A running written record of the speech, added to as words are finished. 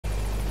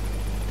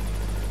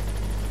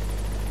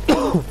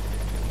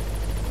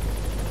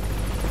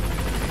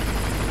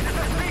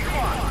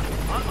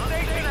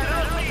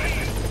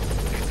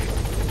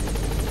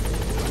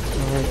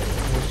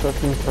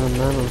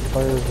man on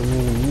fire's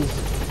remains.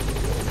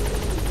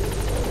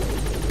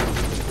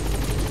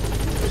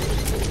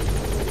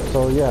 So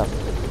yeah,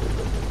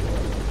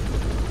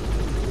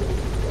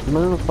 the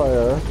man on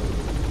fire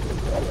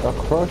got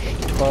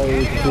crushed by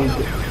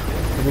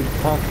the big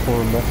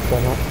platform that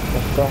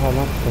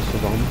Th-DeAdMaN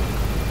was on,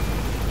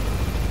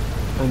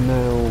 and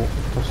now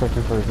we're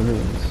searching for his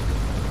remains.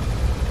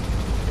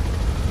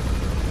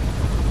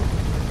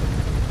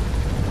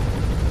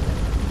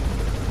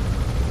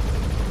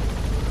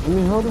 I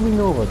mean, how do we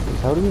know about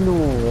this? How do we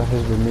know that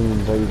his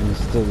remains are even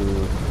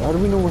still... How do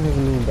we know what his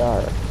remains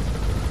are?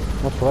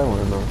 That's what I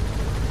want to know.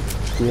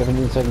 Do we have an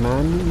inside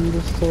man in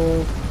this,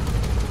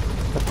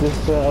 at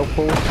this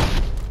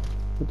outpost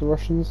with the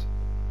Russians?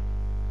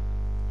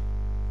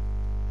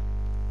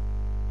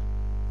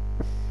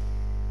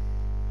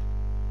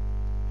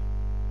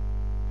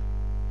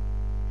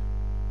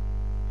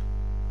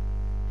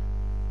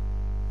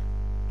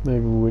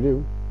 Maybe we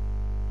do.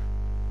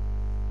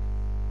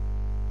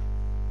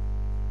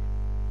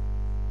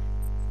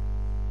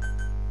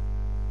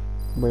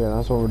 But yeah,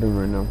 that's what we're doing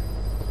right now.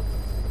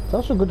 It's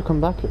also good to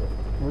come back here.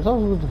 It's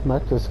also good to come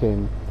back to this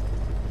game.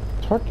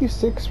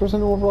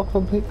 36% overall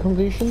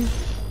completion?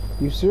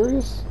 You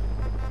serious?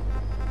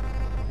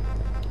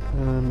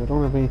 I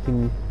don't have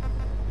anything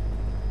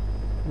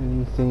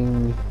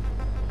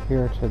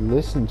here to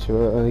listen to,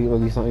 or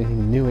at least not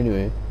anything new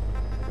anyway.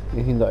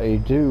 Anything that I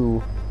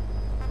do.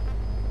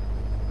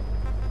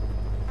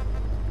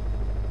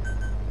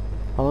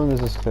 How long is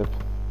this clip?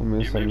 You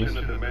mentioned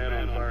that the man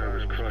on fire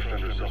was crushed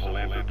under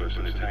Sahelanthropus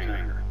in his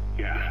hangar.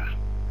 Yeah.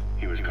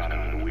 He was caught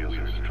under the wheels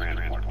of his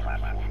transport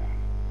platform.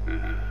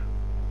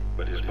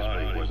 But his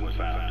body wasn't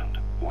found.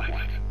 What?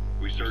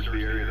 We searched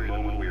the area the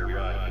moment we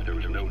arrived, but there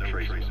was no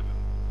trace of him.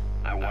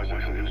 I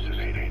wasn't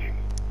hallucinating.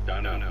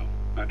 I know.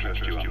 I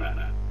trust you on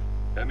that.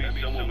 That means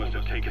someone must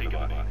have taken the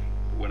body.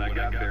 When I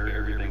got there,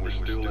 everything was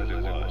still as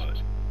it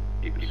was.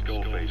 Even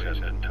Skullface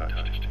hasn't been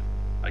touched.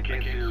 I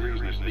can't see a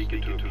reason to sneak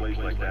into a place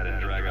like that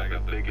and drag out the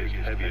biggest,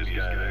 heaviest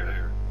guy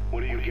there.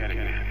 What are you getting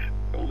at?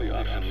 The only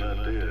option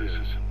left is...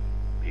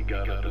 He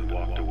got up and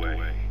walked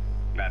away.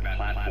 That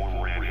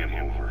platform ran him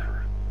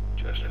over.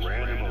 Just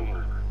ran him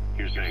over.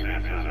 You're saying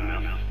that's not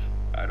enough?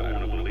 I don't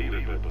want to believe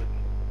it, but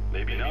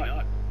maybe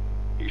not.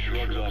 He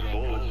shrugs off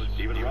bullets,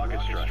 even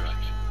rocket strikes.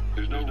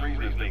 There's no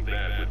reason to think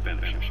that would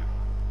finish him.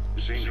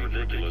 It seems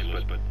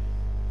ridiculous, but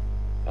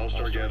I'll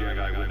start gathering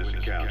eyewitness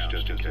accounts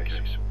just in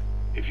case.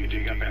 If you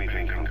dig up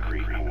anything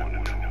concrete, I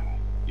want to know.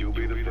 You'll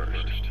be the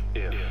first,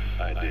 if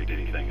I dig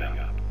anything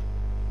up.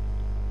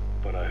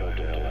 But I hope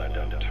the hell I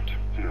don't.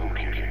 No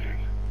kidding.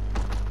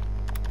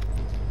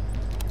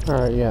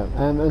 Alright, yeah.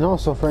 And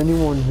also for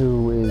anyone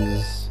who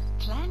is...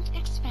 Plant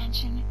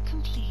expansion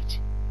complete.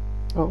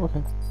 Oh,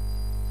 okay.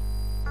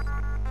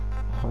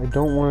 I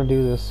don't want to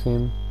do this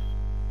game.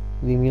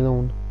 Leave me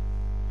alone.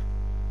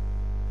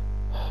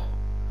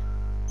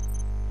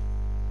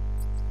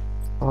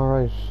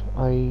 Alright,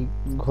 I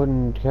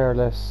couldn't care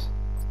less.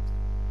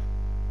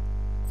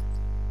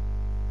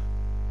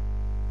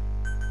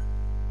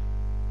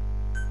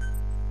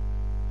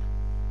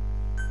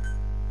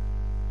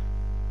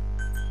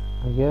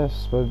 I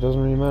guess, but it doesn't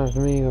really matter to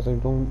me because I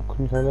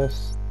couldn't care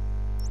less.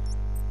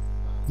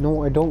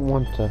 No, I don't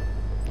want to.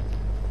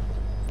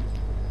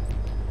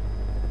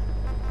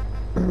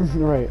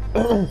 Right.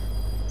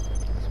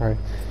 Sorry.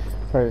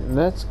 Right,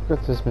 let's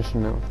get this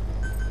mission now.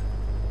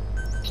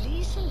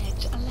 Please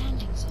select a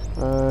landing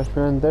zone. If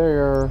you're in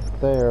there, or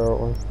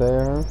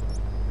there.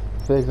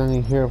 If there's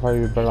anything here,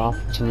 probably be better off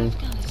for me.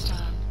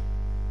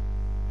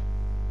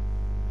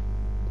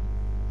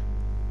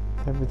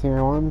 Everything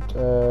I want.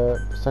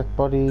 Select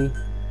body.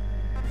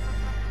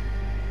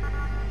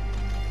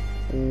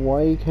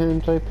 Why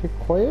can't I pick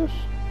quiet?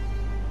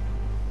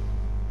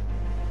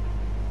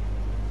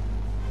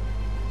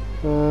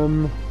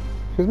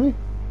 Excuse me?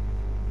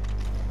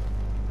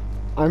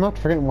 I'm not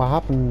forgetting what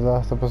happened in the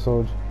last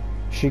episode.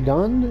 Is she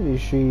gone? Is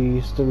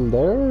she still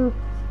there?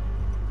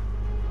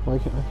 Why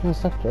can't I can't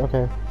select her?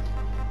 Okay.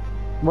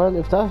 Well,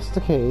 if that's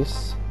the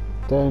case,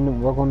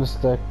 then we're going to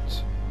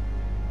select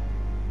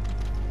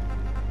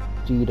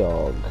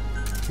G-Dog.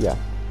 Yeah.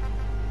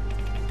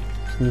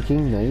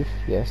 Sneaking knife,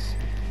 yes.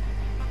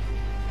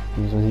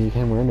 There's only you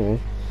can wear anyway.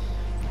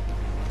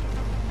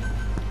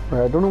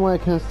 Right, I don't know why I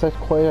can't select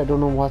quiet. I don't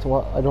know what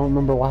I don't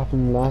remember what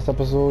happened in the last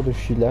episode, if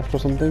she left or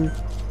something.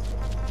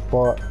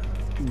 But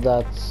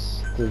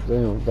that's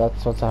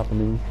that's what's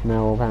happening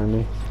now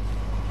apparently.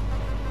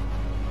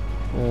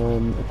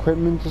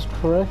 Equipment is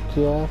correct,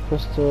 yeah.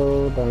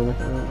 Crystal, dynamic.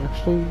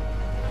 Actually,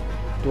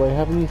 do I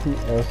have anything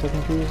else I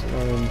can use?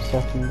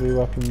 Secondary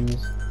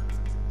weapons.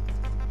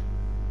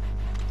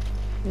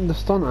 The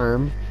stun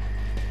arm.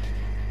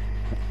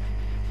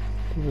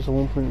 There's a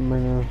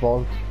 1.9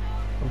 volt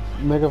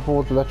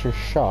megavolt electric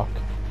shock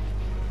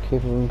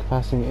capable of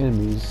incapacitating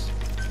enemies.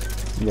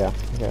 Yeah,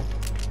 okay.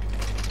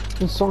 It's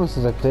been so long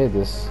since I played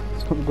this.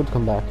 It's good to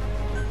come back.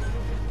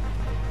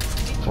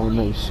 Oh,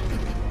 nice.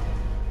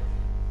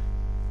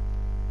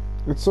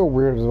 It's so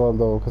weird as well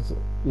though, because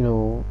you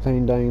know,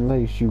 playing Dying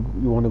Light, you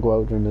want to go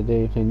out during the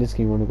day. Playing this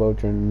game, you want to go out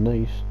during the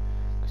night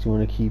because you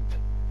want to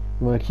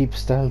keep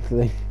stealth.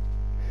 Like,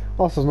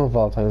 also, there's no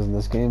volatiles in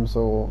this game,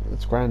 so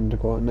it's grand to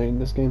go out at night in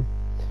this game.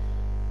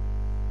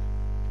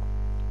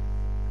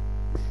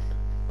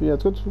 But yeah,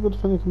 it's good to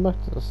finally come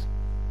back to this.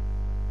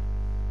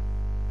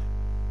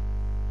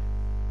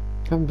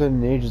 I haven't played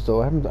in ages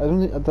though. I don't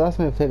think the last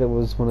time I played it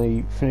was when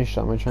I finished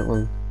it on my channel.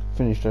 Well,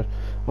 finished it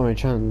on my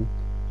channel.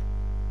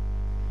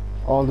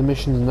 All the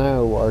missions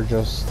now are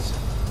just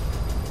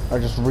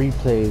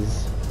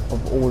replays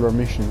of older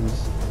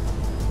missions,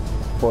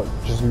 but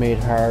just made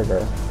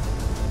harder.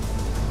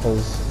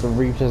 Because the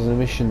replays of the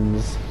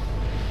missions,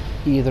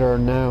 either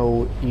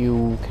now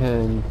you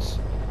can't.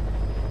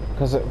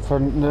 Because for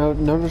now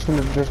they're just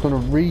gonna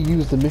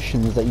reuse the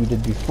missions that you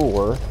did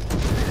before,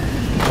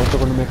 but they're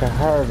gonna make it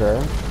harder.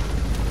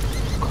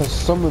 Because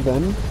some of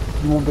them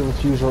you won't be able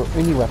to use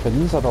any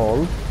weapons at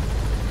all,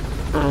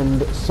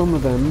 and some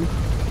of them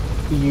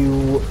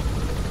you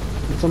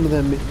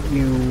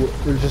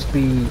will just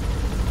be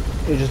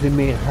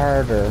made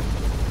harder.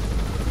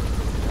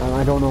 And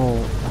I don't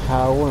know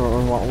how or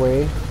in what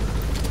way.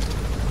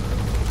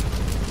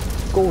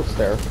 Goats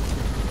there.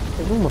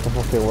 I don't know what the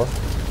fuck they were. I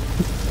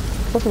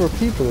thought they were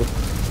people.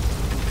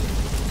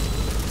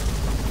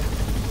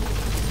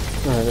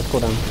 Alright, let's go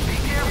down.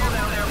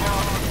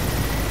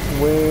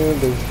 Where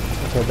the...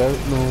 Okay, there...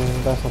 No,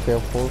 that's not the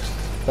outpost.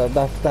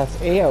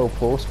 That's a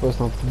outpost, but it's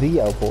not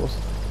the outpost.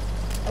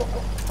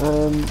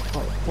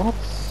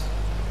 What's...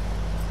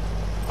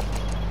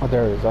 Oh,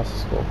 there it is. That's the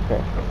scope.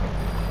 Okay.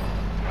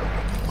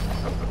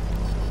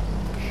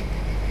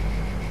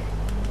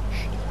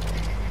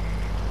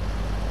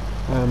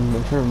 I'm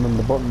trying to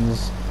remember the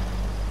buttons.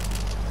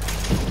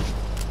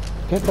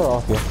 Get that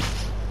off you.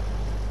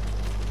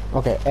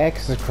 Okay,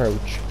 X is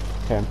crouch.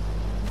 Okay.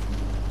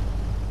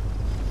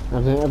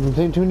 I've been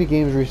playing too many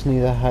games recently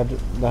that had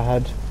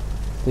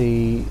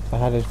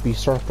it be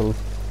circle,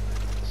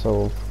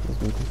 so I've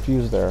been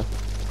confused there.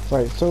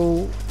 Right,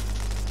 so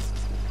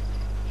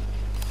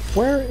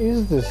where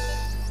is this?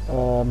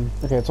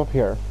 Okay, it's up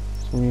here.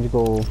 So we need to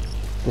go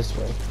this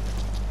way,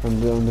 on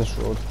this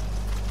road.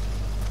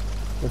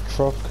 The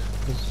truck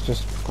is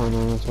just going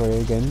on its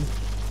way again.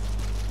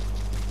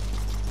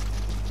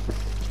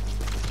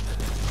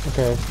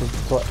 Okay,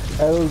 so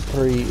L3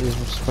 is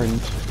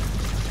sprint.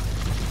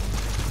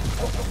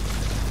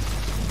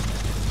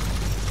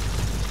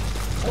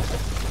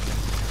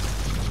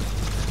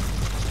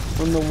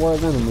 On the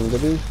wild animal,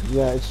 that is?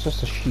 Yeah, it's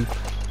just a sheep.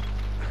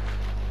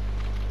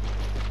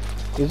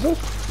 Is it?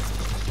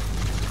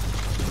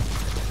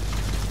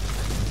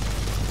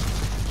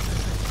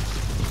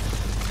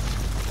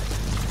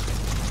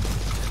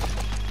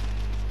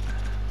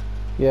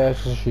 Yeah,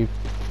 it's just a sheep.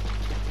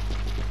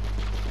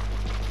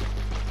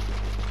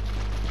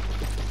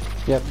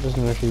 Yep, there's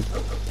another sheep.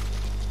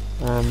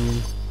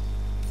 Am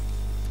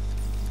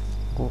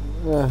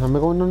I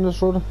going down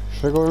this road?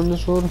 Should I go down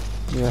this road?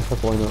 Yeah,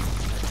 fuck, why not?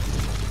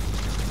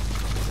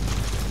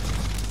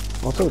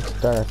 Also, it's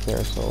dark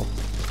there, so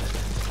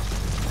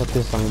put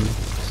this on,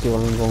 see where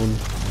I'm going.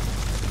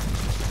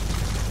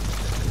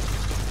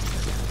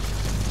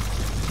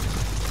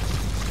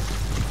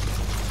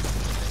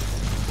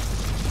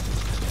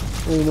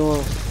 Well, you know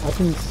what? I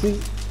can see.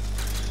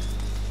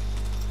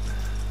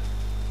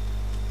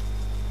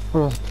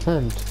 Oh, it's a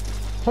plant. I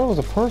thought it was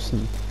a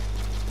person.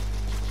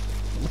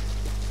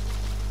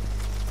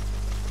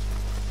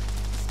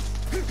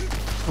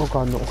 Oh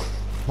god, no.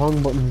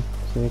 Wrong button.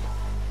 Snake.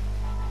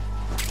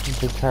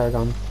 Big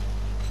tarragon.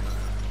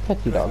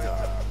 Petty dog.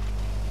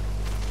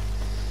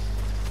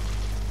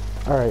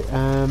 Alright,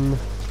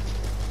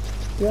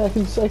 yeah, I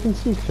can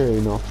see clearly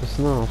enough. It's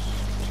not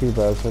too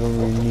bad, so I don't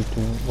really need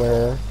to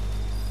wear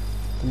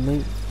the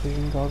night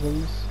vision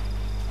goggles.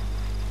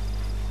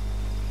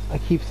 I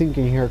keep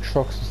thinking here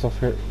trucks and stuff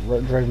here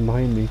driving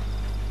behind me.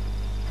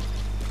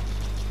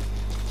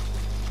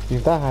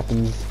 If that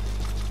happens,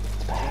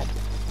 it's bad.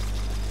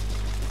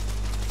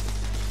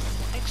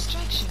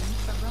 Extraction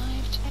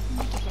arrived at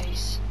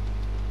Metabase.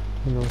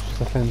 You know, it's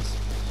just a fence.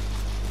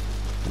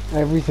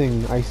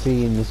 Everything I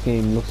see in this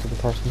game looks like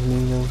a person to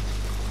me now.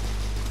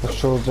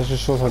 That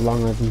just shows how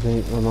long I've been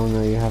playing, how long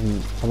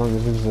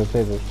it's been since I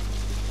played it.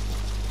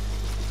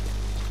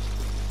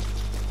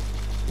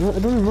 You know, I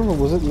don't remember,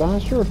 was it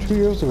last year or 2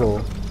 years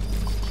ago?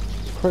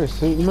 Christ,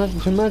 so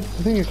imagine, I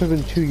think it could have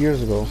been 2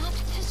 years ago. Map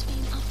has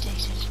been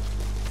updated.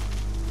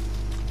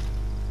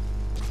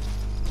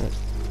 Right.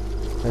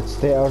 Let's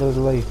stay out of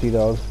the light,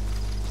 T-Dog.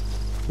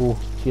 Oh,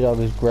 T-Dog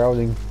is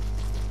growling.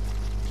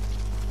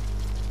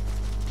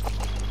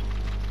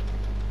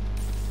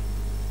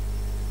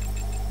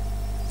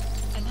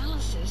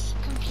 Analysis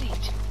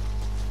complete.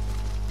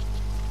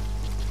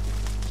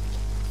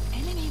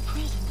 Enemy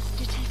presence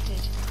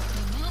detected.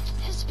 The map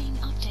has been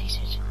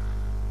updated.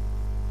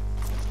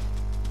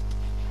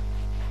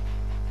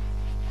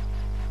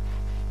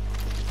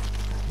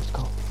 Let's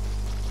go.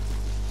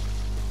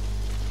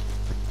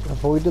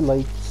 Avoid the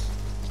lights.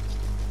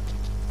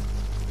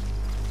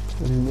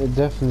 And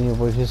definitely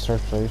avoid his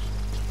searchlight.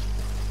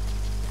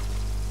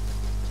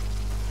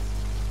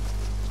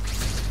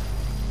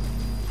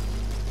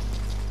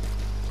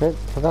 Okay,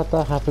 forgot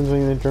that happens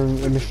when you enter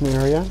a mission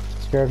area.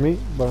 Scared me,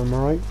 but I'm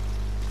alright.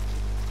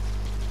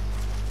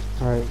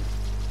 Alright.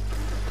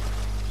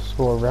 Just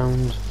go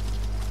around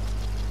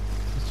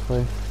this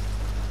way.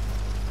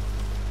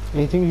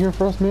 Anything here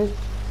for us, mate?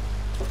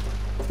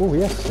 Oh,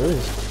 yes, there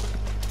is.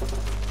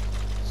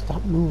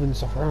 Stop moving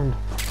stuff around.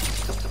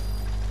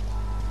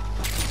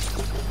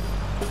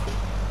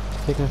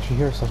 They can actually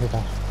hear stuff like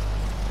that.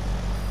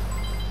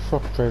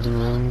 Truck driving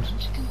around.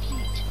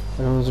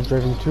 I don't know, is it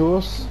driving to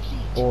us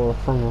or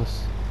from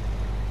us?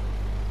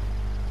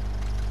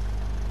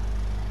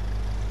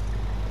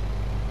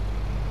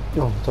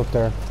 Oh, it's up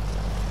there.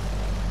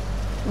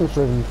 It's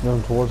driving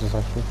down towards us,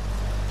 actually.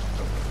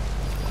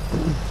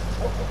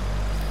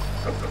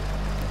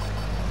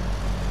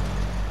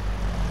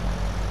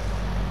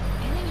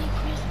 Enemy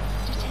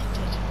presence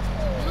detected.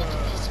 Map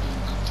has been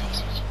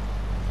updated.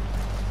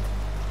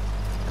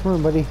 Come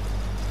on, buddy.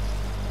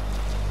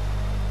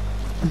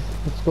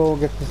 Let's go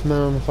get this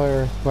man on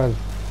fire. Well,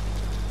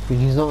 I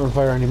mean, he's not on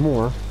fire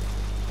anymore.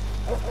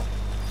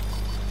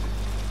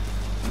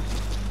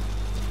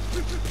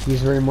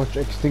 He's very much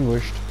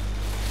extinguished.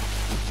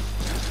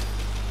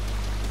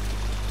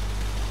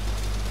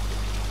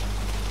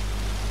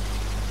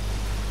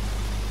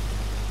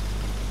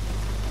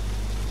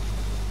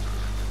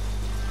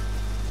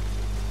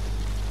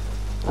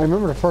 I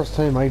remember the first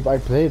time I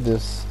played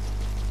this,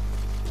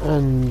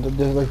 and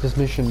there's like this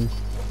mission,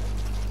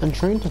 and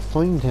trying to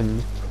find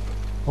him.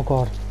 Oh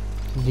god,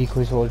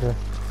 decoy soldier.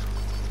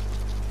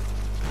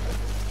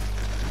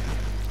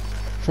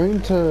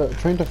 Trying to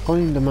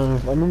find the man.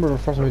 I remember the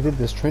first time I did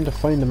this, trying to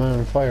find the man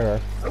on fire.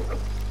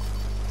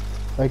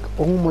 Like,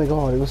 oh my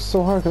god, it was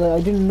so hard because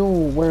I didn't know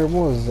where it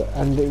was,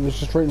 and it was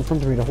just right in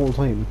front of me the whole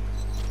time.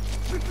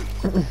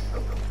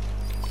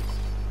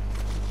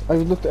 I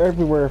looked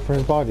everywhere for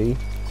his body,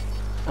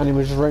 and it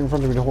was just right in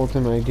front of me the whole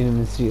time, and I didn't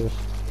even see it.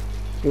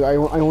 I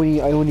only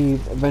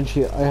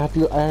eventually I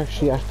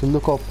actually had to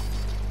look up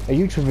a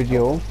YouTube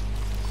video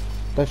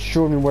that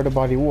showed me where the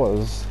body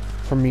was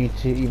for me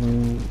to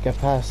even get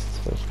past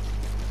it.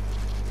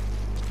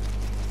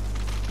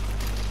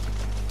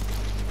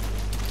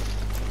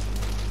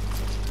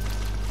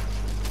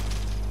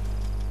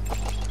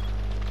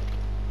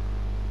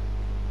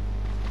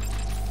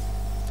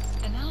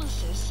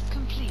 Analysis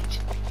complete.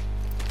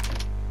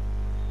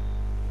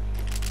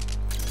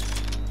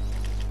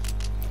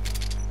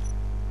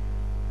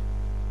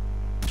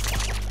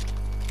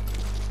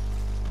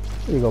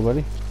 There you go,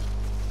 buddy.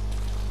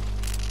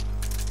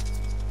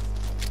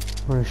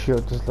 I'm gonna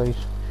shoot this light.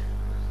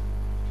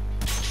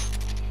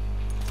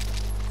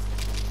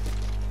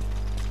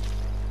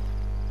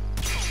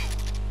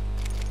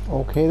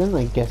 Okay then,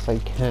 I guess I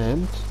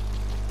can't.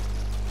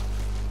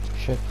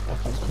 Shit,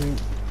 that was coming.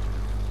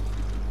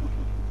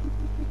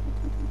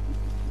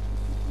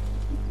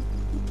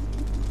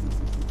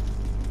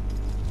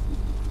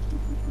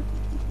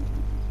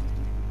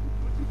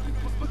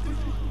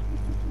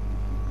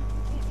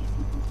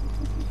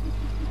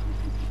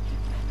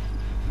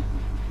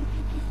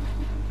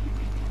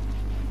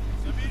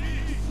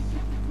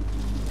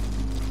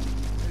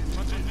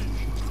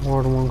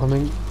 More than one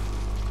coming.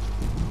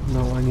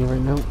 No, I need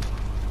right now.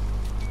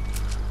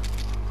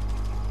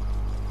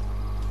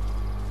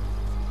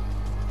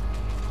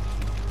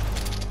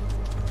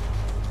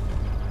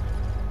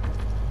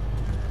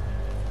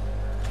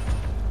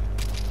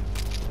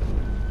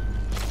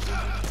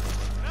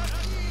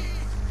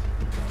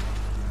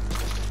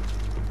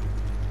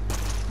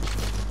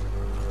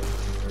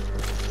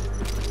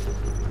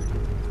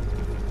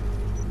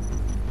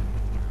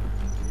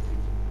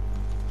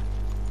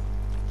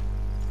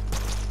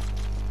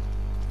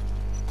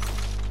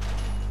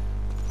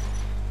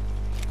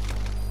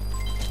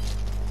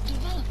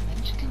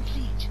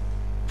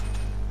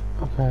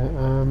 Okay,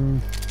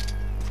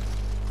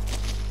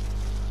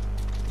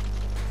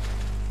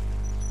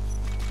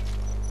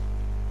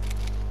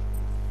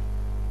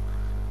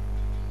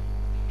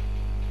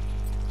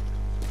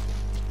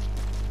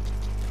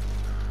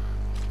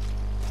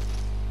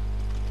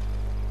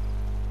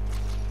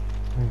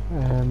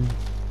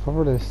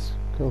 cover this.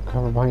 Go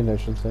cover behind, I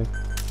should say.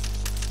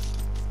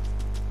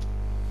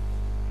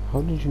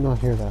 How did you not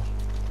hear that?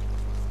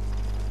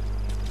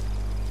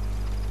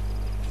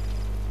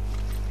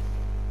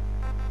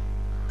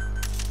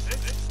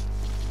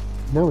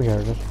 Now we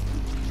heard it.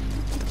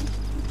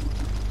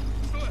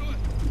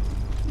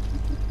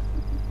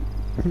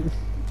 Come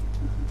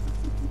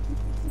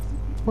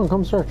on,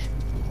 come search.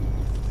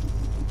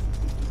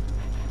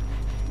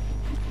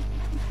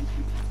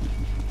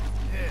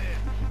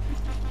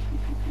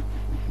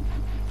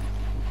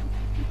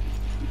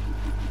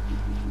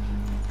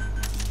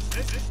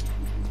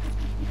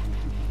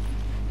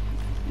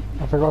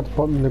 I forgot the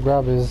button to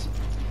grab his.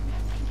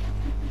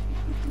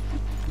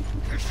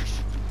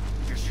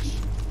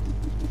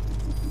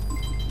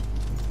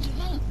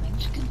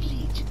 Development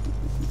complete.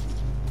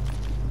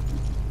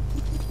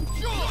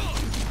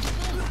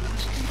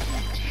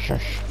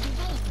 Shush.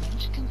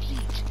 Development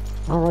complete.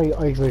 Alright,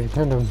 I agree,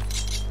 calm down.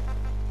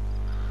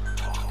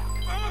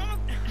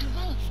 Development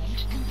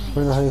complete.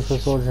 Find a hiding for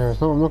soldier.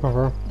 That's not what I'm looking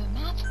for. The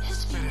map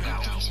has been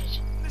updated.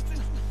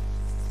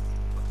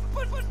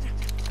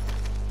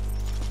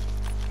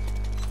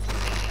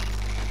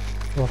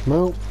 Off him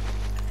out.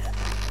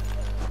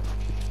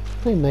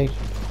 Hey, mate.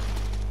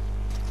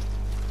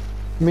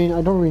 I mean,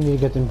 I don't really need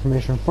to get the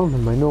information from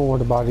him. I know where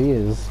the body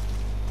is.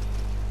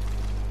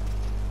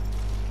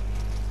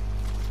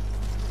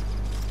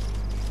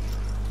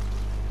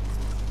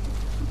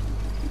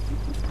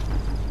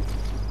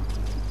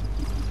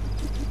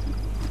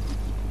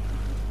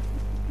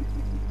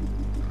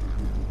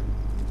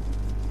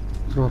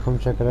 So I'll come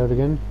check it out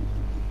again.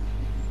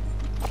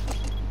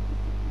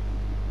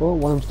 Oh,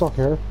 well, I'm stuck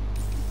here.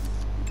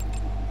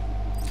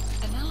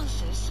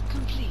 Analysis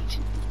complete.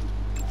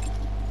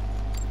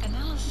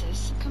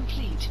 Analysis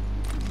complete.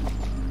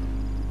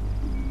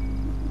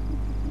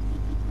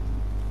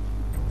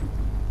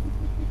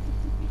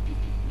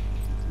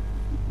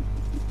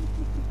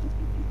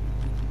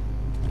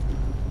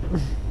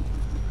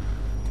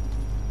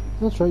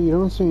 That's right, you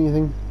don't see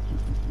anything.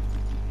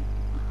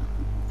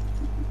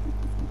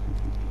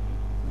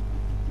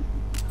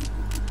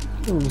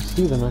 I don't really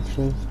see them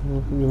actually.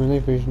 With my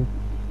night vision.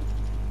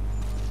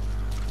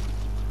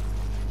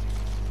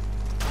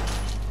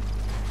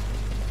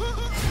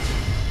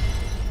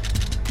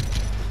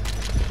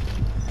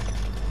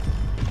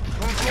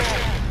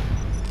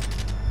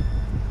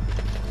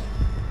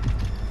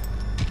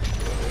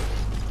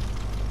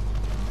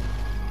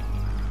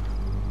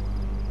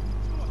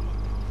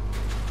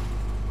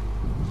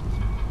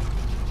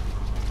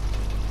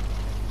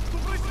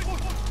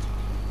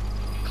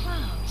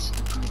 Clouds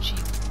approaching.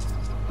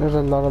 There's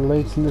a lot of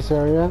lights in this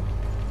area.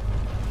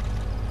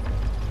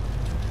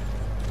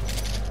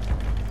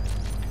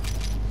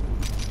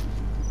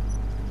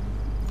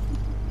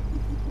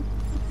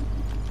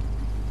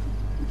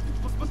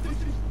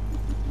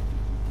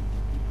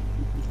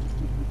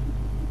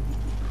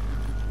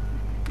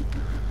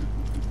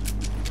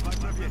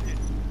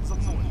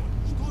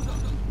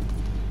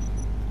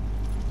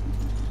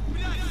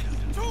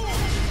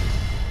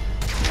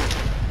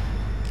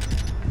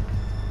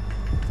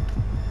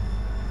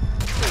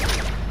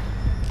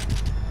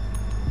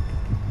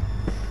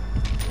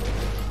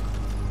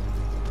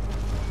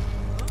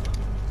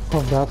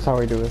 Oh, that's how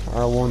I do it.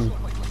 R1.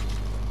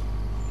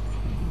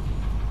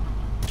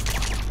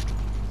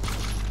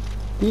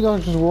 These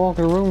guys just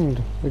walking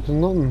around like there's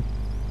nothing.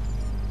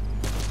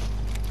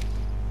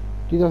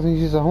 These guys think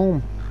he's at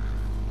home.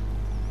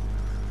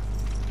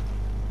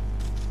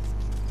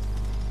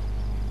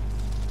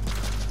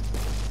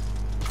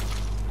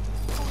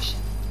 Caution.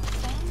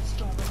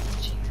 Sandstorm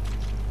approaching.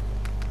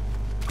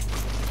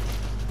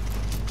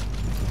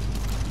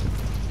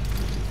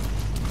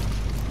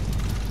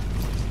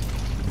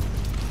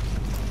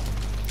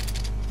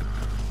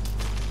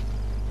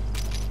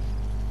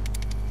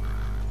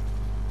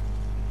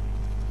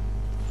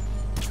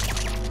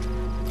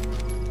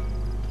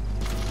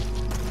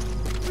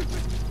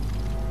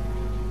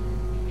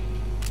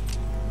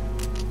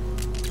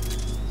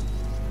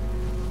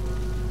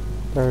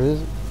 There it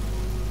is.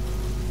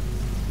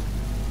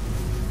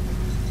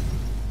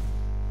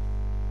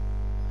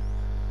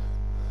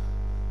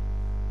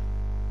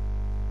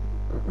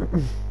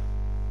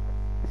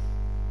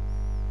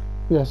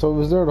 Yeah, so it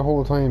was there the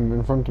whole time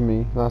in front of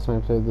me last time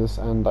I played this,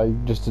 and I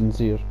just didn't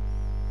see it.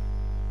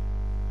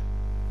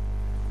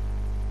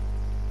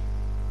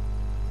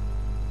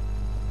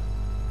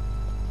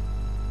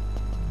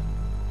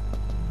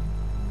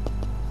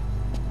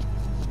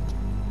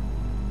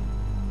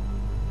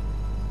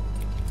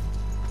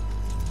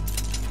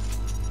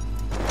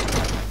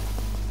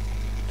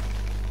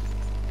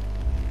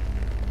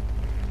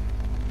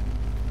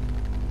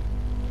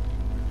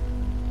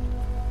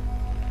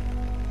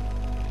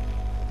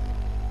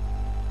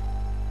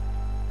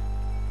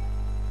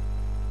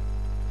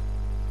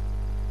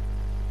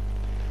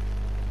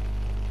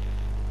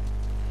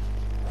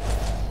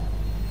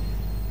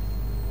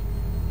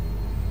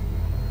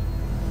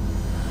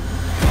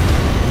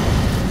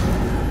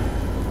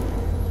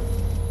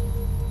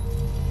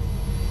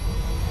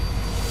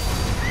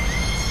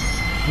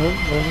 Oh,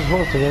 there's his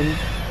horse again.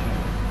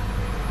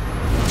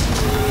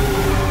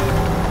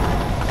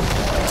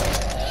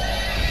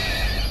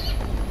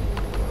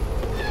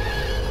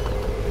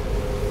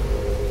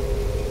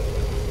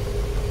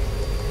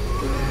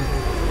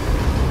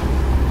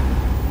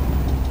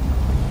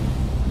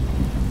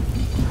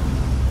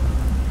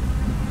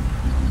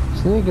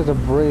 Snake is a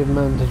brave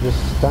man to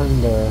just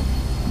stand there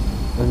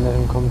and let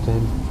him come to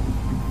him.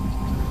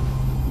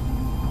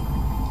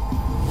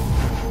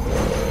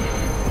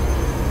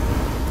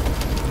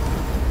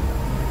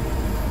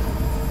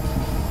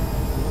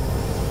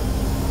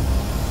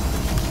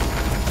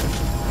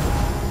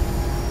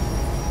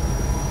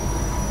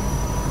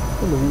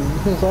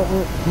 He's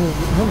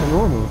not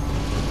normal.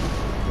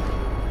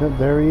 Yep,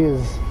 there he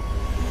is.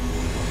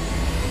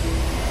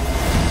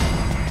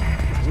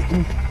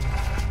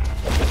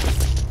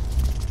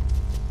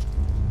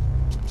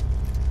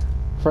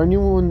 For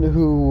anyone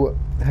who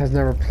has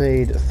never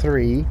played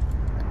 3, you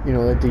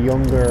know, like the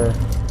younger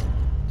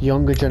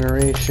younger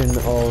generation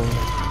of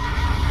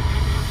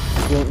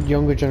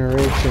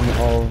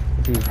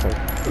Jesus Christ.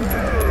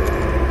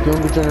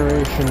 Younger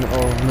generation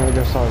of Metal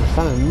Gear Solid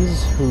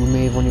fans who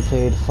may have only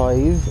played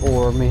 5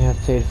 or may have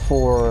played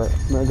 4,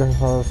 Metal Gear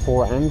Solid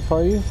 4 and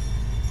 5.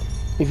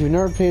 If you've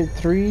never played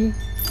 3,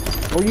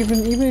 or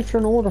even if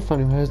you're an older fan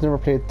who has never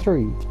played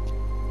 3,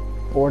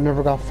 or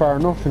never got far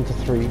enough into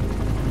 3,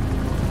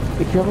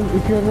 if you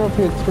have never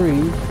played 3,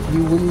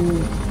 you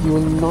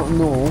will not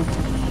know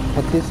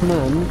that this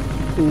man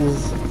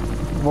is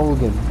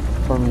Vulcan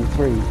from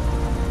 3.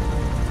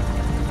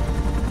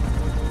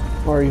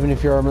 Or even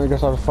if you're a Metal Gear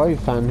Solid 5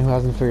 fan who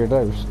hasn't figured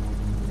out,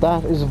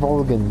 that is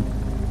Vulcan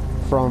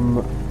from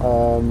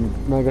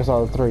Metal Gear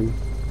Solid 3.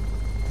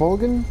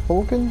 Vulcan?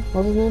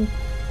 What's his name? I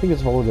think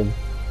it's Vulcan.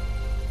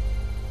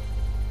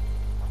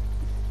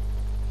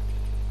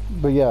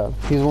 But yeah,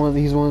 he's one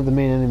of the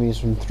main enemies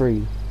from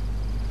 3.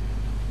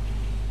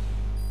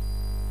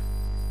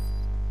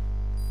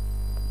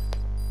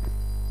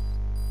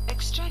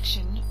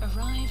 Extraction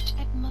arrived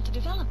at Mother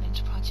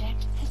Development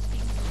Project has been...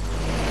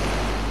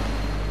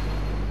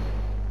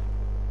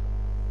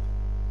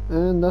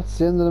 And that's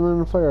the end of the Man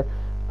on Fire.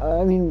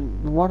 I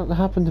mean, what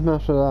happened to him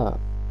after that?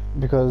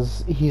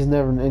 Because he's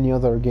never in any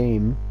other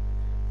game.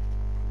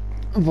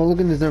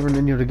 Vulcan is never in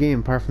any other game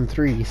apart from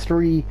 3.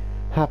 3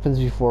 happens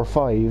before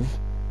 5.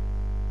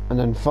 And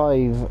then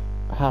 5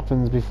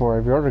 happens before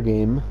every other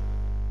game.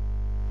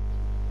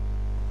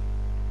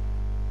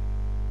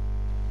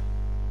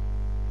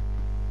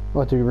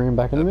 What, did we bring him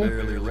back into me?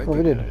 Oh,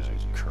 we did.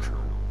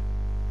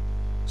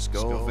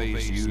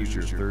 Skullface used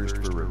your thirst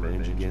for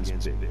revenge against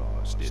Big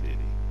Boss, did he?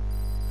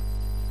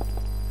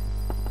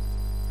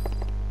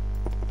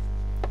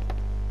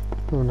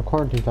 Oh, in the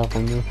quarantine top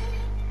one now.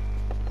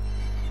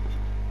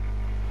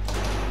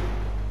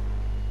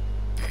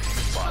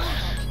 Boss,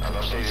 I've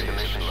updated the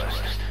mission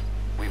list.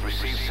 We've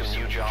received some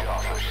new job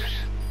offers.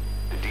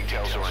 The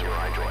details are on your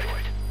iDroid.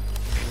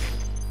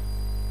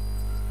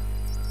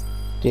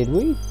 Did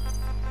we?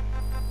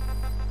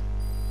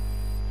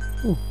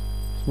 Oh,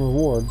 some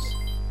rewards.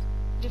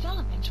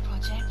 Development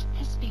project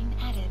has been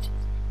added.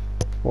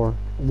 Or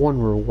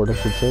one reward, I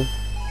should say.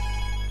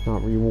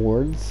 Not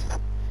rewards.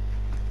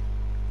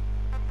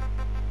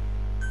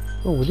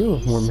 Oh, we do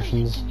have more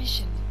missions.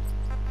 Mission.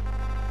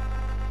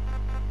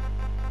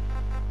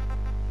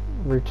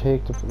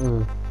 Retake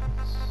the...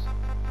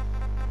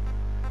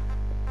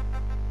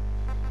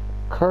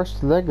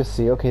 Cursed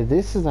Legacy. Okay,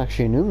 this is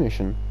actually a new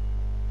mission.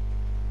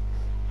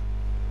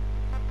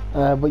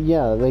 But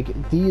yeah,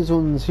 like, these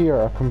ones here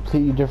are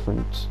completely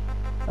different.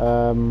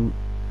 Yeah,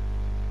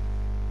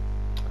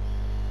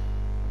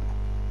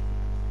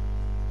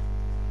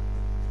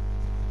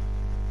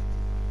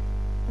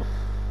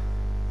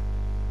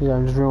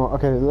 I'm just real.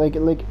 Okay,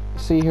 like,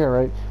 see here,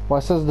 right? Well,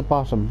 it says at the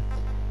bottom.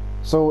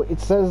 So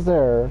it says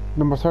there,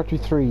 number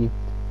 33.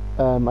 I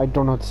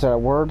don't know how to say that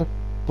word,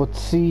 but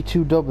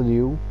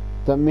C2W,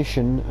 that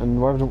mission,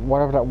 and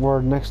whatever that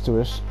word next to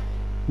it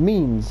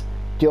means.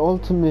 The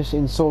ultimate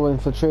in solo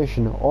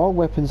infiltration. All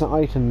weapons and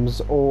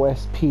items,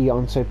 OSP,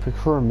 on-site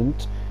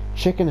procurement,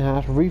 chicken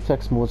hat,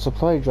 reflex mode,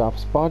 supply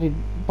drops, body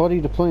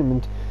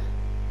deployment,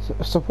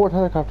 support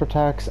helicopter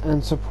attacks,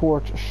 and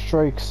support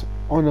strikes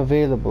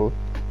unavailable.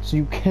 So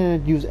you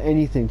can't use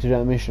anything to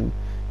that mission,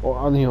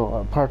 or you know,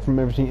 apart from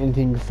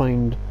anything you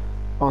find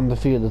on the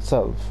field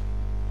itself.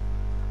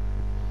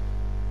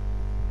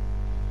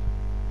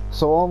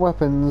 So all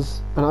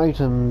weapons and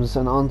items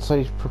and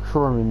on-site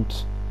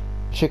procurement,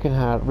 chicken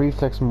hat,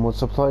 reflex mode,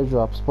 supply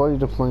drops, body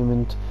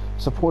deployment,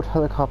 support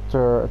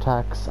helicopter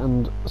attacks,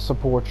 and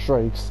support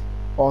strikes,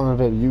 all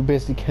unavailable. You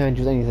basically can't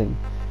use anything.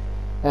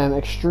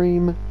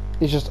 Extreme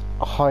is just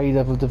a high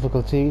level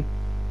difficulty,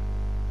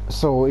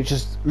 so it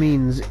just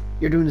means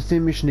you're doing the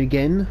same mission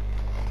again,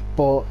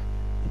 but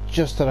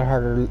just at a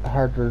harder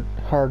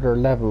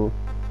level.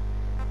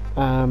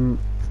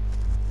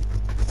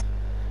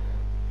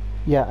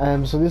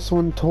 So this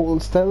one, total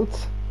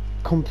stealth,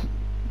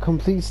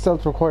 complete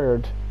stealth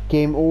required.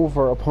 Game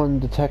over upon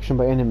detection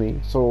by enemy.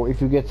 So if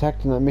you get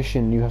detected in that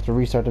mission, you have to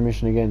restart the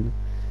mission again.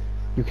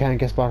 You can't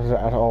get spotted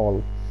at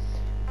all.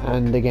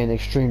 And again,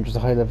 extreme, just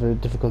a high level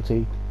of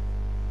difficulty.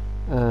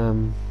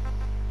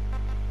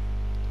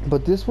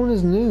 But this one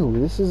is new.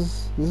 This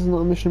is not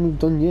a mission we've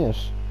done yet.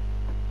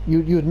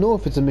 You'd know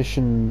if it's a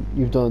mission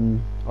you've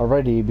done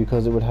already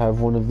because it would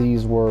have one of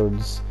these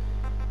words.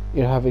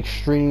 It'd have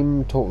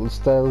extreme, total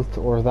stealth,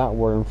 or that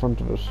word in front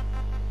of it.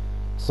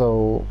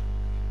 So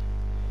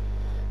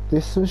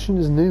this mission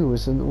is new.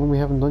 It's one we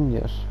haven't done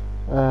yet.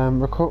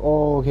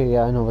 Okay,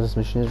 yeah, I know what this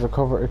mission is.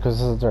 Recover, because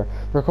this is there.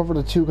 Recover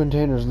the 2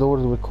 containers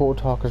loaded with Code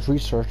Talker's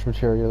research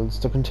materials.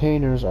 The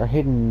containers are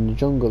hidden in the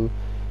jungle,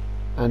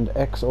 and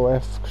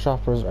XOF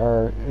shoppers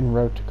are en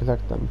route to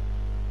collect them.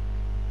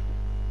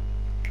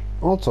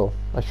 Also,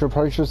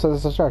 probably should have said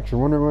this at the start. You're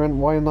wondering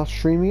why I'm not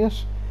streaming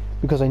it?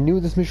 Because I knew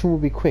this mission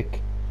would be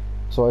quick.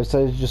 So I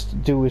decided to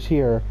just do it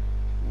here,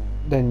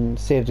 then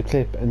save the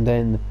clip, and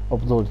then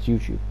upload it to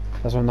YouTube.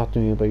 That's why I'm not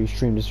doing it by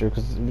stream this year,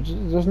 because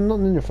there's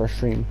nothing in there for a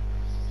stream.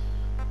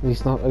 At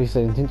least I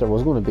didn't think there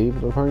was going to be,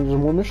 but apparently there's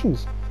more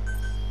missions.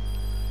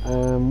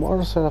 What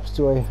other setups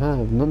do I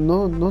have?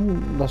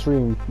 Nothing that's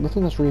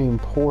really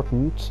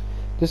important.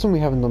 This one we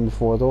haven't done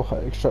before though.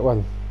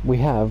 Well, we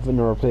have in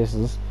other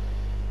places.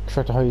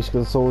 Extract a highly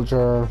skilled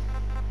soldier.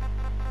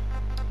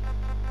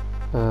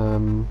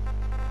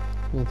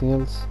 Anything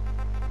else?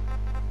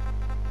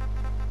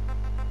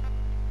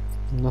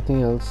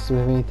 Nothing else. Do we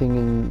have anything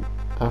in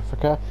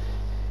Africa?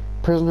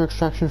 Prisoner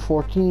extraction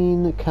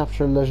 14.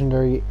 Capture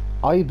legendary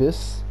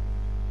ibis.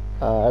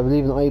 I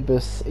believe an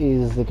ibis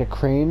is like a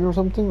crane or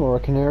something, or a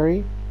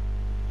canary.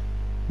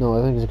 No,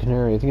 I think it's a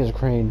canary. I think it's a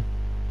crane.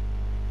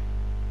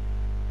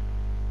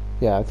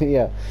 Yeah, I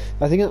think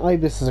an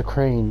ibis is a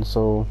crane.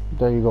 So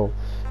there you go.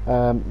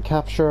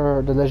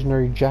 Capture the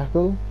legendary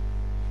jackal.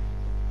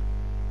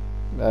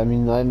 I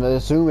mean, I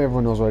assume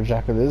everyone knows what a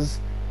jackal is.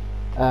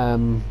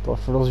 But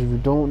for those of you who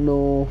don't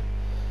know,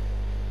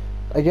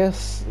 I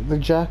guess the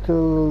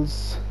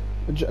jackals.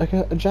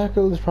 A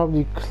jackal is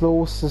probably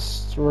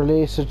closest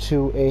related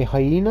to a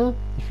hyena.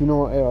 If you know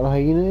what a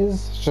hyena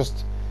is, it's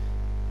just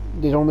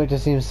they don't make the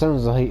same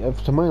sounds as a hyena.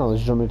 To my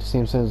knowledge, they don't make the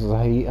same sounds as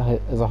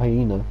a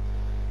hyena.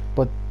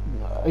 But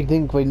I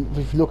think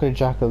if you look at a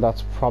jackal,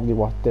 that's probably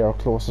what they are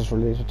closest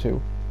related to,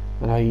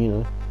 a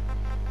hyena.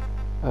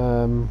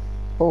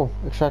 Oh,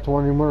 extract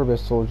one of your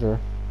murder-based soldier.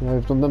 Yeah,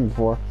 I've done them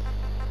before.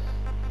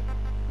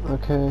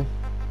 Okay.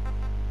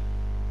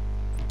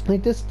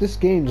 Like this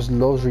game just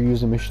loves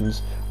reusing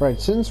missions. Right,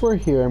 since we're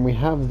here and we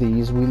have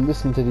these, we'll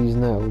listen to these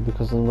now,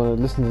 because I'm gonna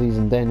listen to these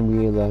and then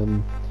we'll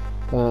and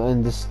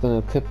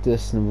gonna clip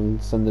this and we'll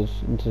send it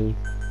into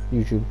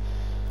YouTube.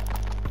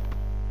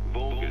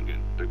 Vulcan,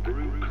 the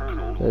group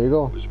colonel, There you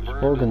go. was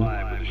burned Vulcan.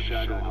 alive with a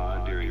shadow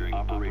pod during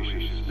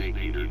Operation Snake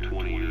Eater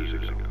 20 years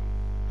ago.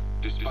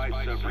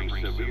 Despite suffering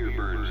severe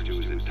burns to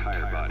his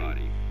entire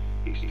body,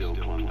 he still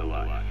clung to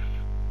life.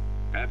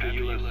 After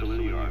you left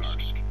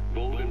Th-DeAdMan,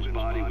 Vulcan's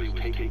body was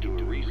taken to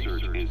a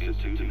research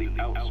institute in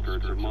the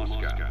outskirts of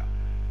Moscow.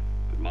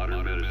 But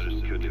modern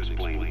medicine couldn't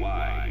explain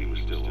why he was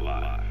still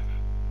alive.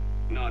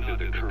 Not that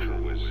the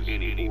colonel was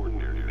any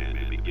ordinary man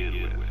to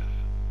begin with.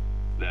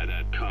 That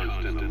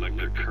constant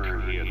electric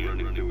current he had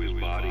running through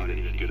his body that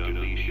he could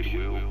unleash at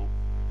will.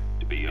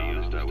 To be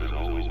honest, I was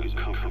always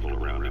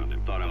uncomfortable around him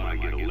and thought I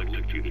might get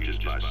electrocuted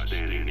just by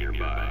standing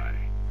nearby.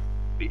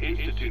 The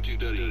Institute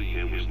studied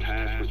him was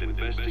tasked with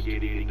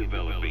investigating and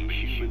developing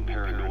human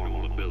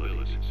paranormal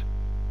abilities.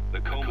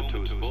 The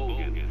comatose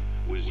Vulcan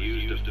was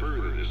used to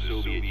further the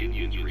Soviet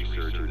Union's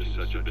research into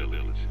such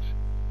abilities.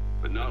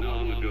 But not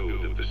long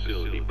ago, the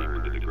facility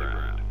burned to the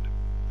ground,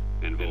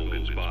 and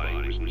Vulcan's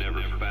body was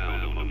never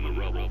found among the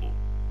rubble,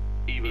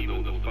 even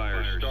though the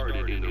fire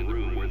started in the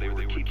room where they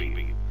were keeping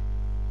him.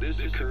 This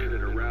occurred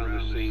at around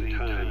the same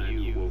time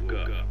you woke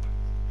up.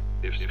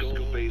 If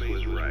Skullface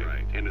was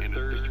right, and a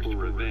thirst for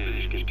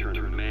revenge can turn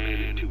a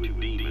man into a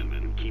demon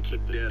and keep the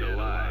dead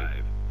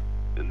alive,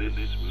 and this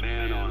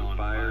man on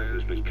fire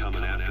who's been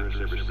coming after us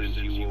ever since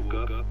you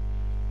woke up,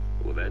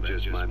 well, that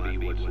just might be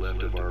what's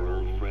left of our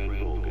old friend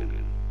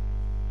Vulcan.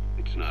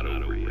 It's not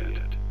over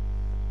yet.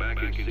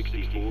 Back in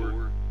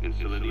 '64, in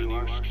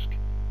Th-DeAdMan,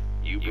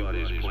 you brought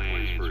his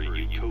plans for a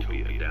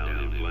utopia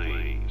down in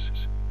flames.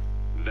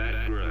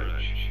 That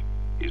grudge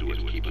is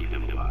what's keeping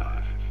him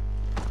alive.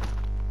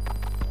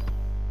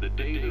 The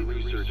day the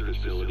research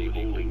facility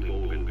holding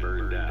Vulcan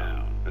burned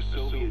down, a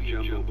Soviet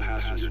jumbo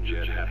passenger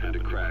jet happened to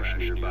crash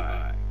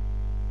nearby,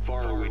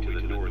 far away to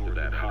the north of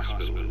that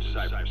hospital in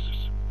Cyprus.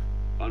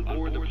 On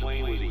board the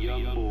plane was a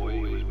young boy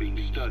who was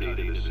being studied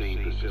at the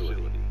same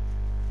facility.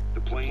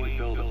 The plane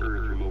fell to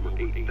earth from over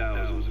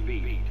 8,000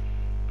 feet,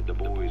 but the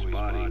boy's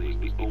body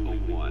was the only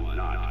one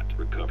not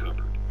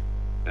recovered.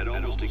 At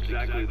almost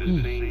exactly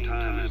the same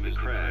time as the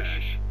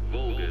crash,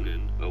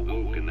 Vulcan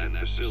awoke in that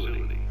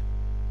facility.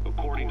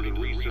 According to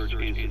the Research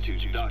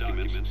Institute's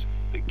documents,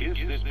 the gifts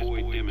this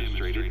boy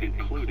demonstrated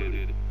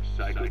included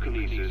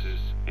psychokinesis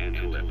and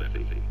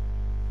telepathy.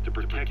 To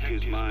protect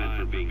his mind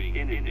from being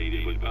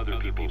inundated with other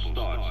people's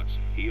thoughts,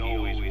 he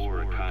always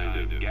wore a kind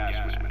of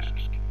gas mask.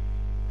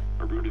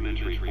 A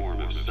rudimentary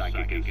form of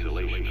psychic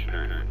insulation,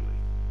 apparently.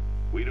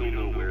 We don't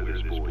know where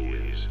this boy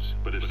is,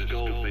 but if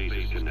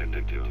Skullface is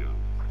connected to him,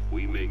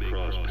 we may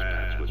cross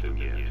paths with him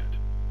yet.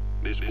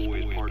 This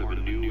boy is part of a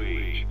new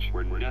age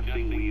where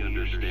nothing we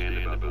understand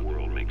about the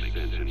world makes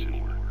sense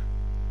anymore.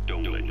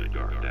 Don't let your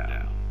guard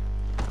down.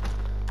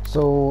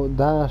 So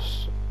that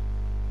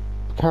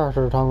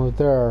character we're talking about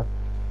there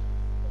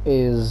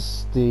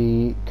is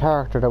the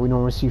character that we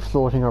normally see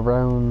floating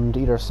around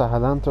either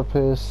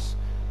Sahelanthropus,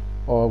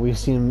 or we've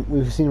seen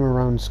him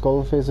around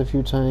Skullface a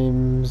few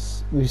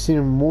times. We've seen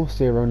him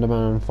mostly around the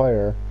Man on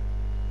Fire.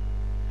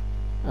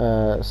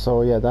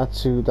 So yeah,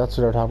 that's who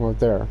they're talking about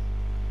there.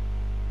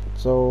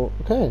 So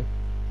okay,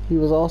 he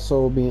was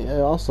also a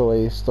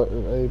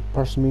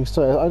person being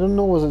studied. I didn't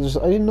know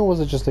was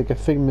it just like a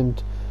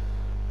figment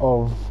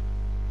of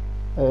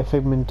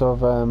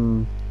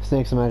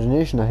Snake's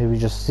imagination that he was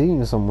just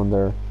seeing someone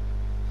there.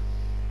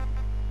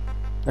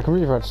 I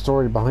completely forgot the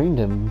story behind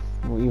him,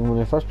 even when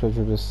I first played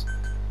through this.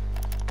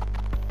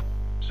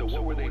 So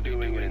what were they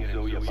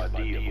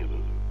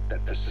Badiabulu,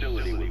 that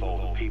facility with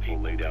all the people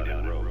laid out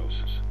in rows.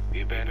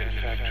 The abandoned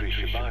factory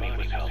Shabani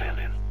was held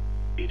in.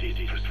 It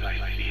is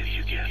precisely as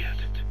you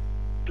guessed.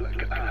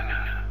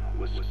 Th-DeAdMaN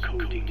was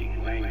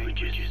coding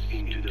languages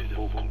into the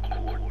vocal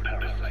cord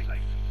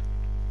parasites.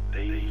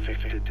 They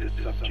infected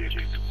the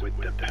subjects with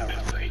the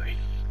parasites,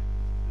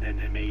 then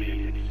made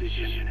an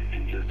incision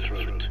in the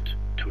throat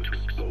to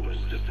expose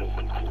the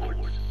vocal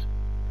cords.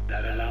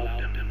 That allowed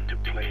them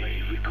to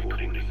play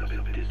recordings of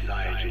the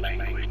desired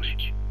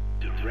language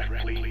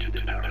directly to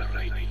the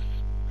parasites.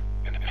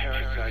 And the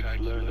parasites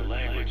learn the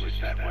languages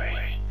that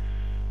way.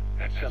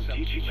 That's some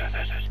teaching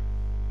method.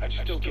 I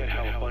just don't get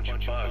how a bunch of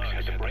bugs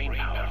had the brain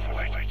power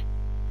for it.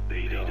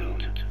 They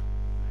don't.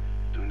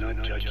 Do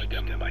not judge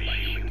them by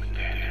human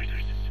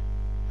standards.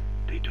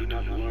 They do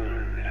not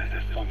learn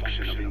as a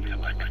function of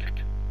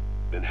intellect.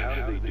 Then how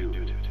do they do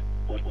it?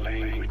 What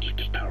language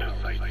the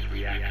parasites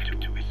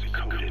react to is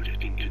coded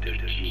into their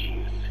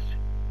genes.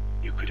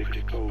 You could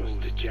expose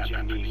the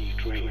Japanese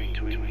strain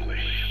to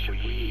English for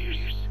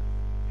years,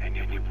 and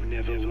it would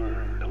never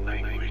learn the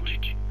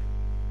language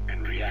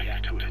and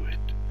react to it.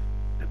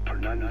 The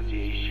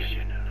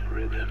pronunciation,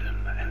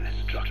 rhythm, and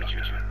structure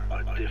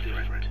are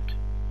different.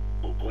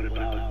 But what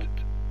about,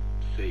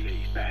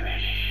 say,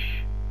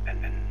 Spanish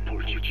and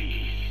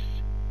Portuguese?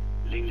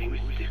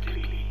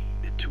 Linguistically,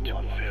 the two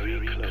are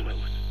very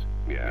close.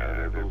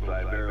 Yeah, they're both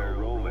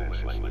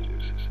Ibero-Romance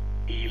languages.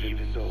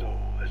 Even so,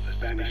 a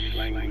Spanish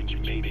language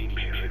mating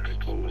pair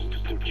exposed to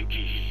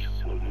Portuguese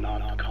will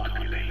not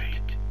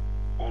copulate.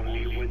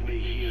 Only when they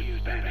hear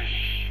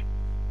Spanish.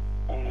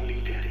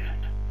 Only then.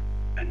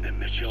 And the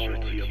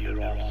majority of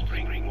their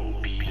offspring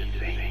will be the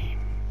same.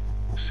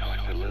 So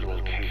it's a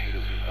literal case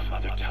of a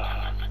mother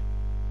tongue.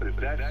 But if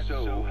that's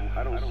so,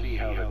 I don't see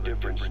how the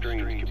different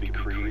strains can be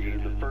created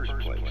in the first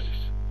place.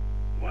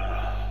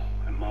 Well,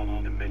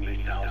 among the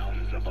many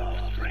thousands of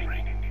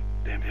offspring,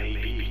 there may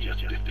be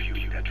just a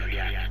few that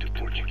react to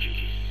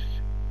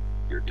Portuguese.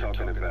 You're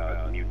talking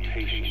about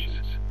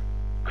mutations.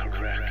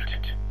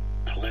 Correct.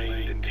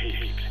 Playing the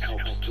tapes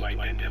helps to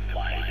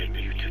identify the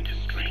mutant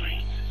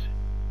strains.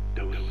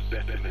 Those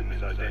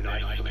specimens are then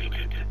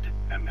isolated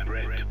and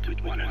bred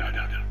with one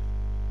another.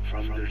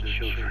 From their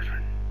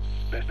children,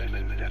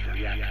 specimens that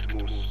react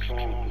more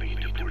strongly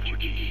to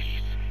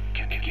Portuguese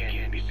can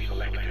again be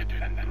selected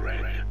and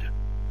bred.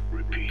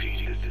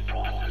 Repeating this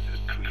process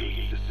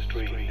creates a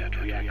strain that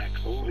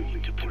reacts only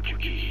to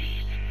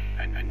Portuguese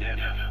and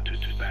never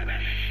to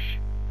Spanish.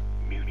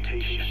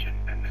 Mutation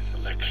and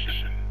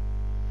selection.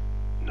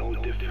 No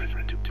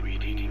different to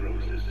breeding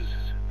roses.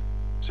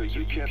 So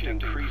you kept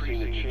increasing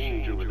the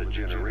change over the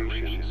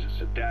generations,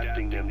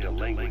 adapting them to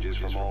languages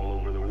from all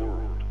over the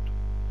world.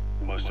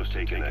 Must have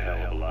taken a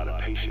hell of a lot of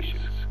patience.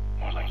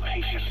 More like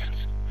patience.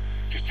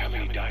 Just how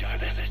many died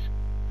for this?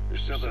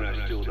 There's something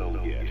I still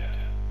don't get.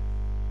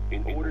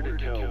 In order to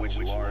tell which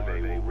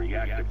larvae will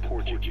react to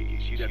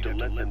Portuguese, you'd have to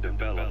let them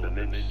develop and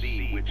then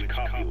see which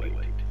copulate.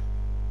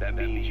 That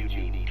means you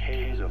need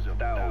tens of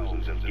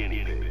thousands of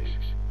guinea pigs.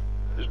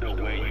 There's no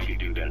way you could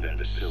do that in a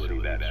facility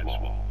that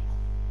small.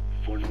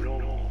 For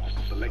normal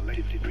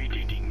selective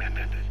breeding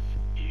methods,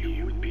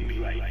 you would be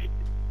right.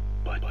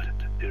 But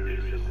there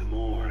is a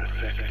more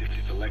effective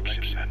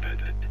selection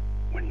method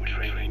when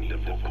training the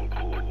vocal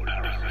cord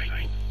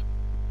parasites.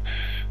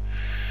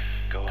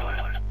 Go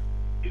on.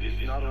 It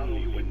is not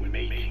only when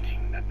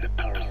mating that the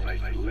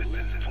parasites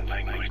listen for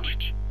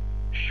language.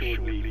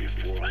 Shortly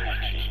before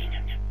hatching,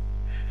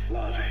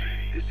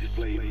 larvae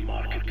display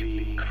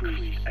markedly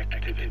increased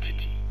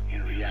activity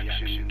in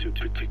reaction to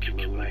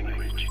particular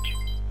language.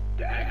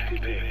 The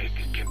active egg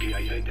can be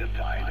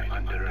identified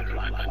under a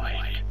black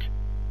light.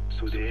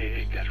 So the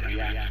eggs that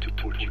react to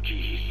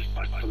Portuguese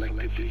are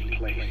selectively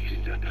placed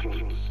in the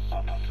throats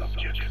of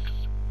subjects.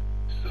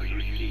 So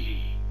you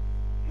see,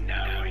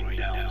 narrowing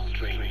down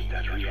strains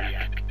that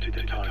react to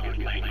the target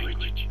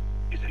language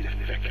is an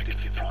effective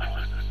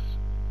process.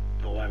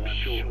 Though I'm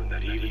sure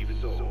that even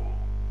so,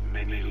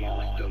 many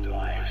lost their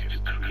lives to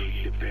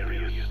create the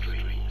various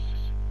strains.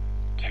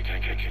 Take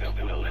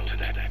the will into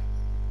that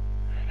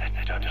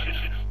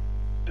dungeon.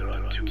 There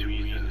are two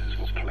reasons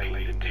for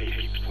playing the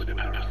tapes for the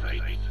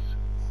parasites.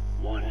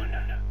 One,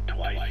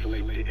 to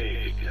isolate the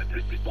eggs that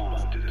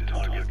respond to the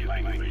target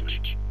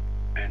language.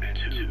 And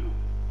two,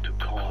 to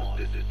cause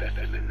the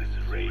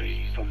specimens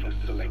raised from the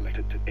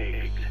selected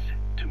eggs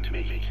to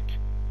mate.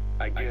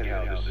 I get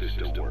how the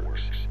system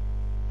works.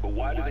 But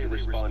why do they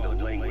respond to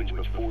language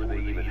before they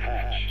even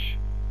hatch?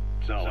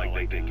 It's not like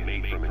they can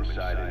mate from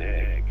inside an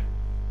egg.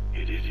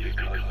 It is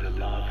because the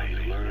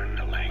larvae learn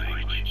the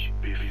language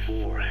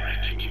before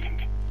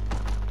hatching.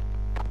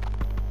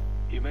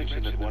 You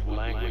mentioned that what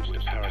language the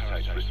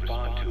parasites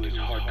respond to is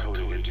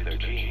hard-coded into their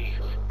genes,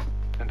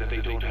 and that they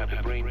don't have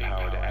the brain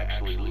power to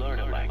actually learn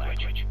a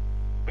language.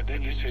 But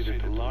then you say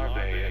that the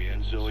larvae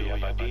at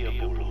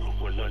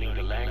Th-DeAdMaN were learning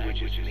the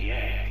languages in the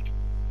egg.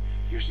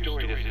 Your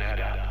story doesn't add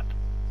up.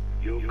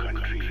 Your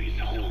country is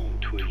home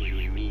to a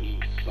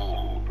unique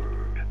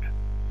songbird.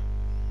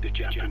 The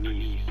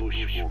Japanese bush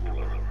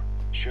warbler.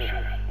 Sure,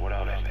 what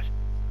of it?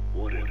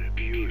 What a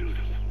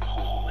beautiful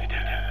call it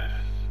has.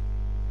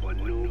 But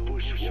no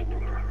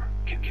bushwalker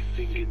can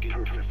sing it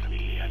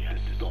perfectly at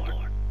the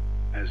start.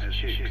 As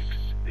chicks,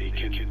 they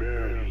can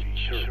barely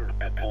chirp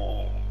at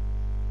all.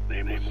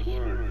 They must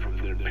learn from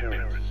their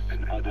parents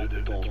and other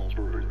adult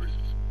birds.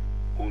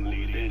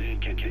 Only then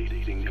can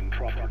they sing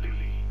properly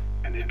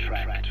and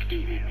attract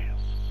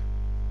females.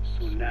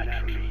 So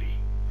naturally,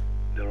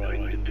 there are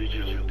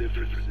individual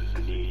differences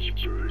in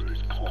each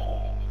bird's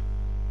call.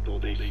 Though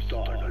they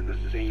start on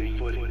the same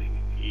footing,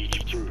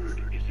 each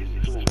bird is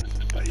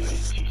influenced by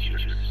its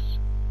teachers.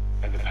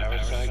 And the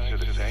parasites are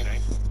the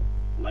same?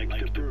 Like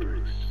the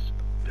birds,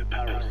 the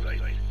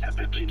parasites have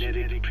a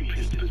genetic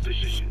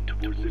predisposition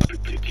towards a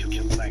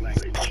particular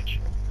language.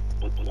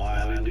 But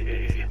while in the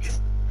egg,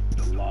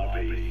 the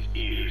larvae's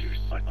ears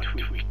are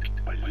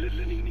tweaked by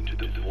listening to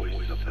the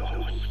voice of the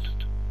host.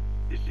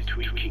 This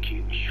tweaking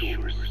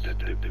ensures that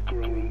the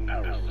grown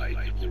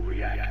parasites will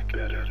react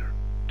better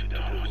to the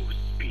host's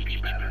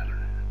speech pattern.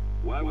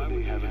 Why would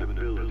they have an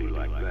ability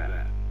like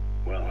that?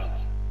 Well,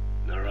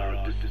 there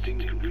are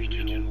distinct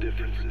regional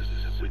differences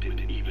within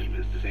even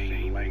the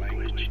same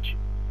language.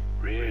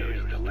 Rare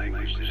is the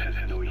language that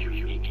has no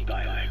unique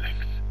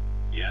dialects.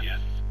 Yes,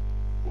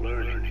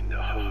 learning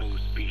the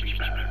host's speech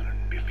pattern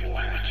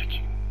before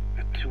hatching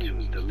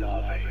attunes the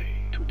larvae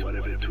to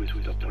whatever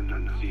twist of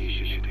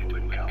pronunciation it will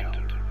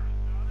encounter.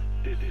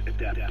 This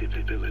adaptive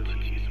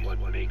ability is what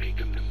makes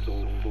them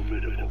so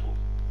formidable.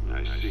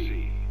 I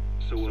see.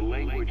 So a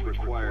language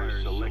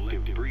requires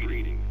selective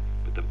breeding,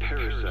 but the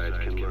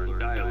parasites can learn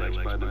dialects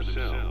by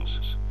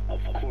themselves. Of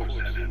course,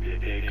 having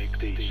the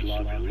egg-stage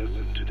larvae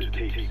listen to the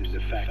tapes in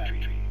the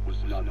factory was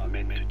not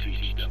meant to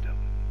teach them.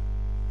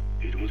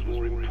 It was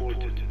more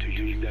important to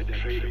use that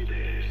trait of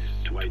theirs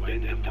to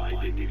identify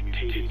the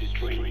mutated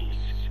strains.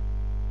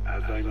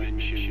 As I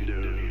mentioned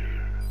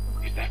earlier,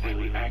 Is that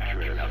really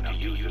accurate enough to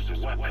use as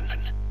a weapon?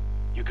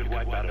 You could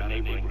wipe out a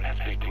neighboring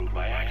ethnic group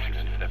by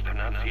accident if their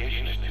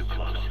pronunciation is too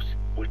close.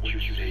 what you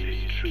say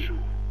is true.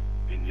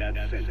 In that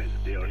sense,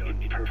 they are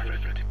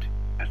imperfect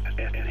as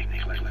ethnic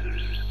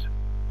cleansers.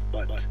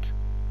 But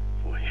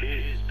for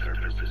his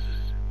purposes,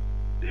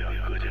 they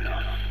are good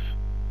enough.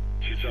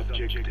 His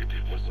objective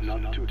was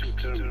not to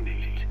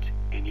exterminate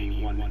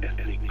any one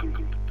ethnic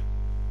group,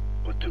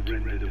 but to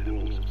render the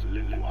world's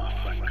lingua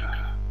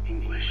franca,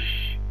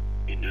 English,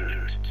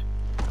 inert.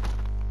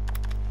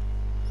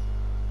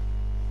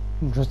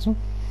 Interesting.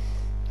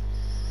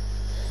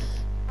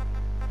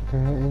 Okay,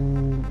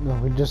 and no,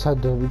 we just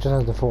had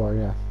the 4,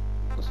 yeah.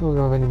 So we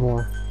don't have any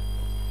more.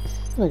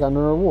 I got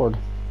another award.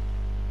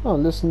 Oh,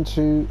 listen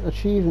to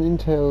achieve an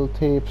Intel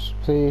tapes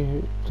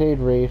played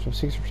rate of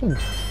 60%.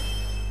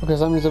 Okay,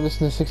 so that means I've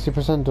listened to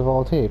 60% of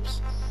all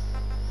tapes.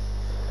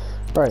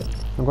 Right,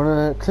 I'm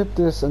gonna clip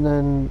this and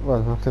then,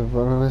 well, not clip,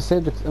 but I'm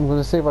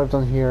gonna save what I've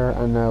done here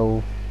and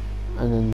now, and then